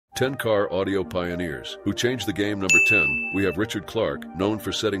10 car audio pioneers who changed the game. Number 10, we have Richard Clark, known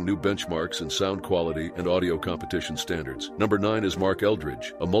for setting new benchmarks in sound quality and audio competition standards. Number 9 is Mark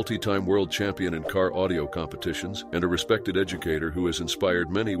Eldridge, a multi-time world champion in car audio competitions and a respected educator who has inspired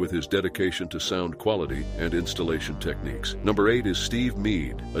many with his dedication to sound quality and installation techniques. Number 8 is Steve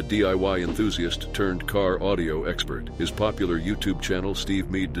Mead, a DIY enthusiast turned car audio expert. His popular YouTube channel, Steve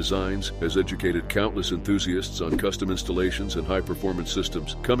Mead Designs, has educated countless enthusiasts on custom installations and high-performance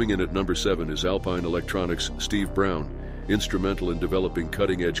systems. Coming in at number 7 is Alpine Electronics' Steve Brown, instrumental in developing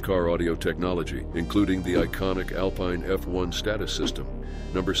cutting-edge car audio technology, including the iconic Alpine F1 status system.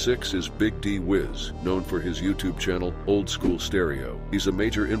 Number 6 is Big D Wiz, known for his YouTube channel, Old School Stereo. He's a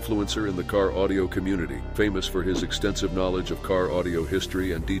major influencer in the car audio community, famous for his extensive knowledge of car audio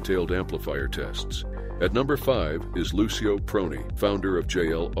history and detailed amplifier tests. At number 5 is Lucio Proni, founder of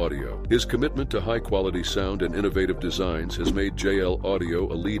JL Audio. His commitment to high-quality sound and innovative designs has made JL Audio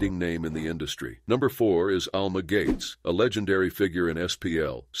a leading name in the industry. Number 4 is Alma Gates, a legendary figure in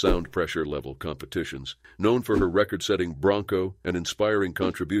SPL, sound pressure level competitions, known for her record-setting Bronco and inspiring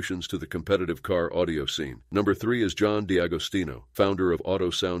contributions to the competitive car audio scene. Number 3 is John D'Agostino, founder of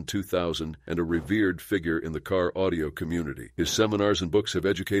AutoSound 2000 and a revered figure in the car audio community. His seminars and books have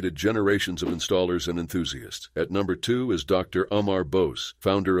educated generations of installers and enthusiasts. At number 2 is Dr. Amar Bose,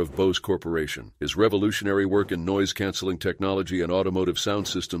 founder of Bose Corporation. His revolutionary work in noise-canceling technology and automotive sound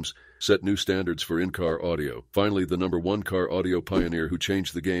systems set new standards for in-car audio. Finally, the number 1 car audio pioneer who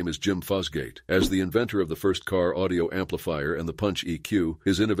changed the game is Jim Fosgate. As the inventor of the first car audio amplifier and the Punch EQ,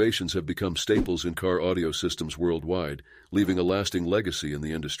 his innovations have become staples in car audio systems worldwide, leaving a lasting legacy in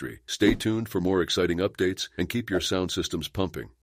the industry. Stay tuned for more exciting updates and keep your sound systems pumping.